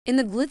In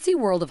the glitzy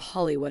world of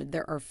Hollywood,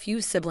 there are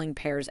few sibling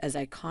pairs as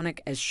iconic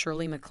as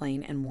Shirley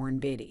MacLaine and Warren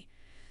Beatty.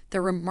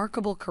 Their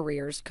remarkable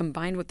careers,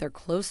 combined with their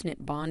close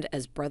knit bond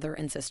as brother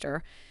and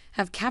sister,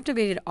 have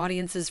captivated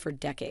audiences for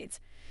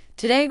decades.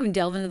 Today, we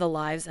delve into the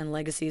lives and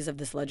legacies of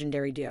this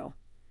legendary duo.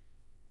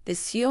 The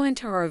Sio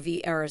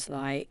Entaravi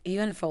Arislai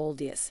Ian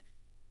Foldius.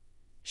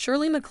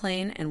 Shirley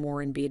MacLaine and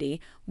Warren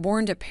Beatty,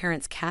 born to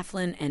parents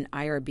Kathleen and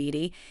Ira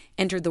Beatty,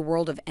 entered the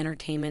world of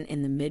entertainment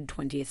in the mid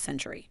 20th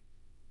century.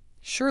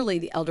 Shirley,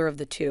 the elder of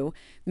the two,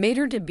 made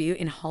her debut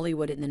in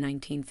Hollywood in the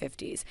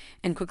 1950s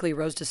and quickly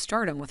rose to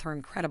stardom with her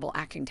incredible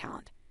acting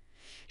talent.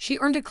 She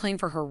earned acclaim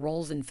for her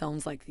roles in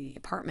films like The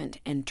Apartment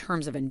and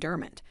Terms of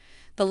Endearment,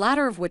 the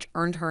latter of which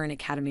earned her an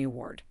Academy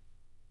Award.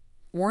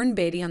 Warren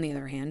Beatty, on the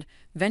other hand,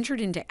 ventured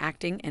into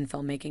acting and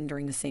filmmaking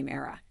during the same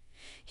era.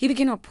 He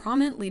became a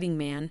prominent leading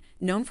man,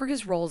 known for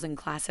his roles in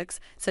classics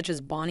such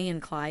as Bonnie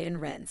and Clyde and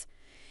Reds.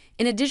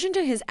 In addition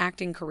to his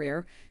acting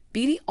career,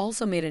 Beatty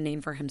also made a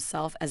name for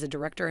himself as a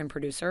director and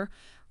producer,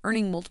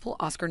 earning multiple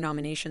Oscar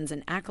nominations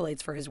and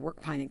accolades for his work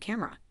behind the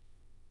camera.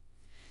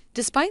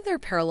 Despite their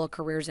parallel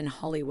careers in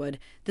Hollywood,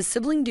 the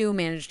sibling duo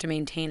managed to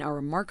maintain a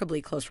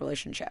remarkably close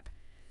relationship.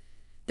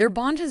 Their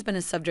bond has been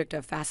a subject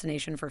of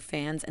fascination for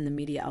fans and the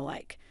media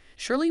alike.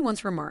 Shirley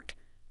once remarked,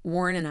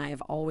 "Warren and I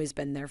have always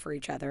been there for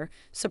each other,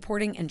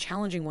 supporting and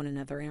challenging one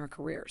another in our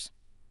careers."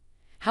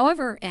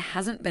 However, it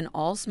hasn't been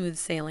all smooth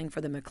sailing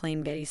for the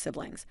MacLaine-Beatty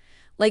siblings.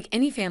 Like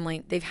any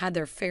family, they've had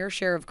their fair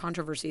share of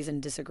controversies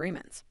and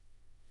disagreements.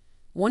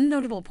 One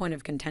notable point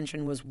of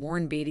contention was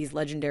Warren Beatty's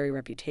legendary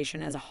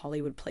reputation as a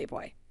Hollywood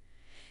playboy.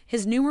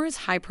 His numerous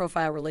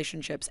high-profile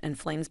relationships and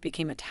flings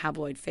became a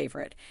tabloid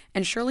favorite,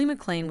 and Shirley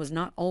MacLaine was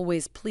not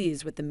always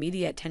pleased with the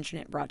media attention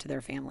it brought to their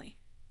family.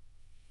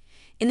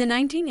 In the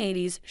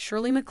 1980s,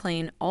 Shirley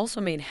MacLaine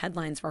also made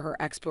headlines for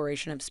her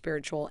exploration of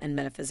spiritual and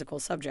metaphysical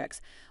subjects,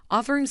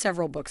 authoring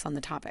several books on the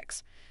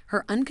topics.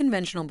 Her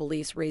unconventional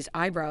beliefs raised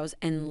eyebrows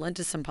and led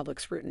to some public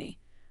scrutiny.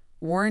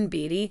 Warren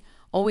Beatty,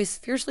 always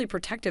fiercely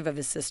protective of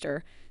his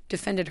sister,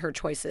 defended her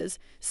choices,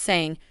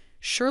 saying,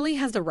 "Shirley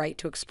has the right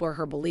to explore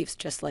her beliefs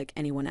just like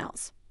anyone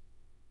else."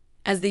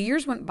 As the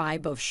years went by,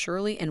 both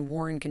Shirley and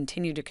Warren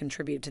continued to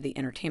contribute to the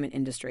entertainment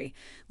industry,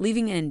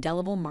 leaving an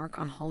indelible mark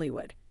on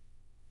Hollywood.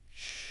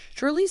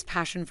 Shirley's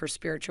passion for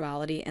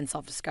spirituality and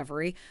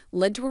self-discovery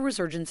led to a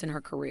resurgence in her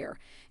career,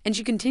 and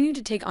she continued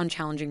to take on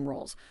challenging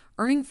roles,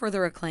 earning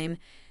further acclaim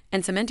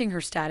and cementing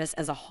her status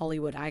as a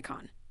Hollywood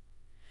icon.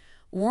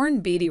 Warren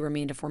Beatty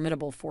remained a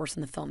formidable force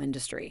in the film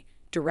industry,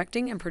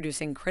 directing and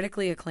producing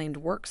critically acclaimed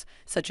works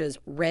such as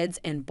Reds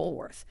and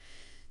Bulworth.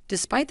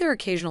 Despite their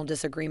occasional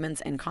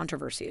disagreements and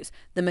controversies,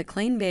 the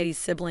MacLaine-Beatty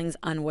siblings'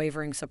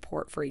 unwavering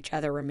support for each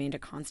other remained a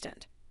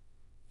constant.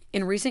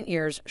 In recent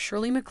years,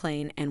 Shirley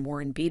MacLaine and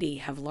Warren Beatty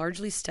have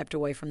largely stepped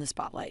away from the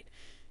spotlight,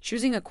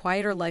 choosing a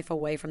quieter life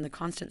away from the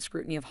constant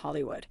scrutiny of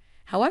Hollywood.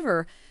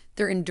 However,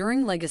 their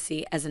enduring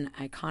legacy as an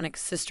iconic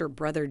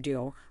sister-brother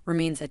duo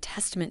remains a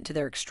testament to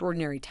their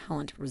extraordinary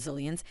talent,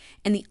 resilience,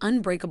 and the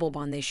unbreakable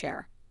bond they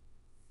share.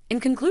 In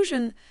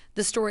conclusion,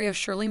 the story of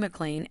Shirley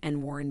MacLaine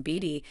and Warren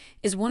Beatty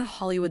is one of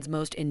Hollywood's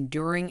most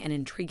enduring and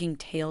intriguing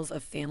tales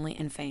of family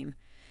and fame.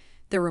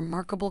 Their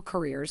remarkable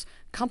careers,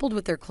 coupled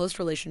with their close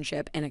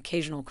relationship and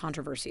occasional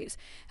controversies,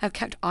 have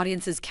kept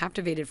audiences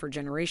captivated for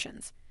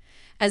generations.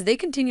 As they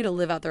continue to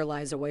live out their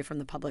lives away from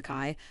the public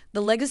eye,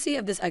 the legacy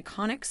of this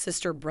iconic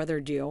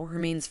sister-brother duo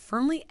remains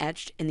firmly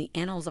etched in the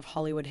annals of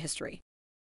Hollywood history.